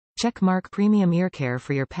Checkmark premium ear care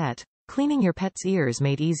for your pet. Cleaning your pet's ears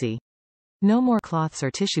made easy. No more cloths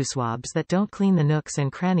or tissue swabs that don't clean the nooks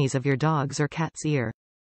and crannies of your dog's or cat's ear.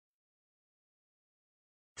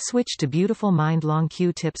 Switch to beautiful mind-long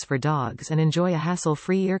Q-tips for dogs and enjoy a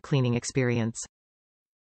hassle-free ear cleaning experience.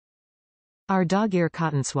 Our dog ear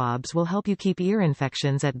cotton swabs will help you keep ear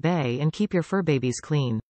infections at bay and keep your fur babies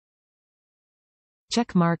clean.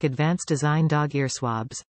 Checkmark Advanced Design Dog Ear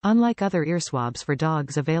Swabs. Unlike other ear swabs for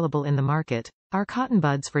dogs available in the market, our cotton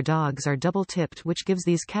buds for dogs are double-tipped, which gives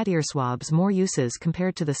these cat ear swabs more uses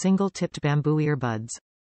compared to the single-tipped bamboo earbuds.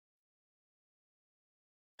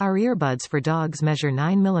 Our earbuds for dogs measure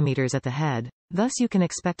 9 mm at the head, thus you can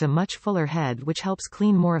expect a much fuller head, which helps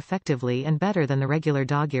clean more effectively and better than the regular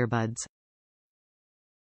dog earbuds.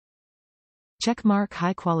 Checkmark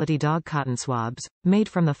high-quality dog cotton swabs. Made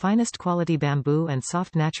from the finest quality bamboo and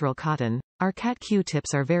soft natural cotton, our cat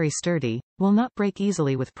Q-tips are very sturdy, will not break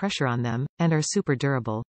easily with pressure on them, and are super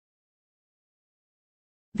durable.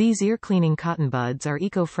 These ear-cleaning cotton buds are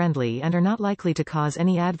eco-friendly and are not likely to cause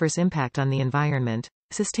any adverse impact on the environment.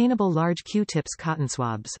 Sustainable large Q-tips cotton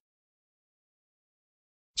swabs.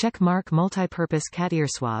 Checkmark multi-purpose cat ear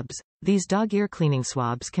swabs. These dog ear cleaning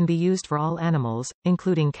swabs can be used for all animals,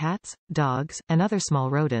 including cats, dogs, and other small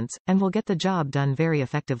rodents, and will get the job done very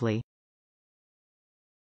effectively.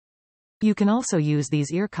 You can also use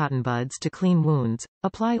these ear cotton buds to clean wounds,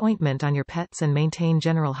 apply ointment on your pets and maintain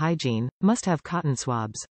general hygiene. Must have cotton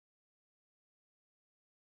swabs.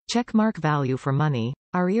 Checkmark value for money.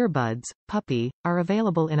 Our earbuds, puppy, are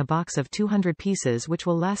available in a box of 200 pieces which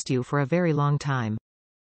will last you for a very long time.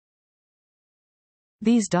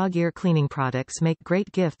 These dog ear cleaning products make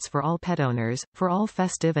great gifts for all pet owners, for all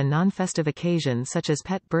festive and non-festive occasions such as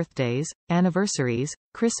pet birthdays, anniversaries,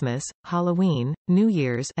 Christmas, Halloween, New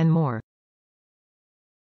Year's, and more.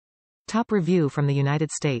 Top review from the United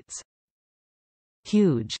States.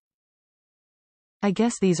 Huge. I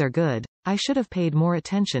guess these are good. I should have paid more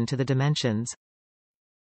attention to the dimensions.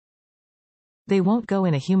 They won't go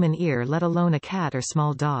in a human ear, let alone a cat or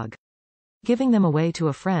small dog. Giving them away to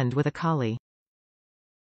a friend with a collie.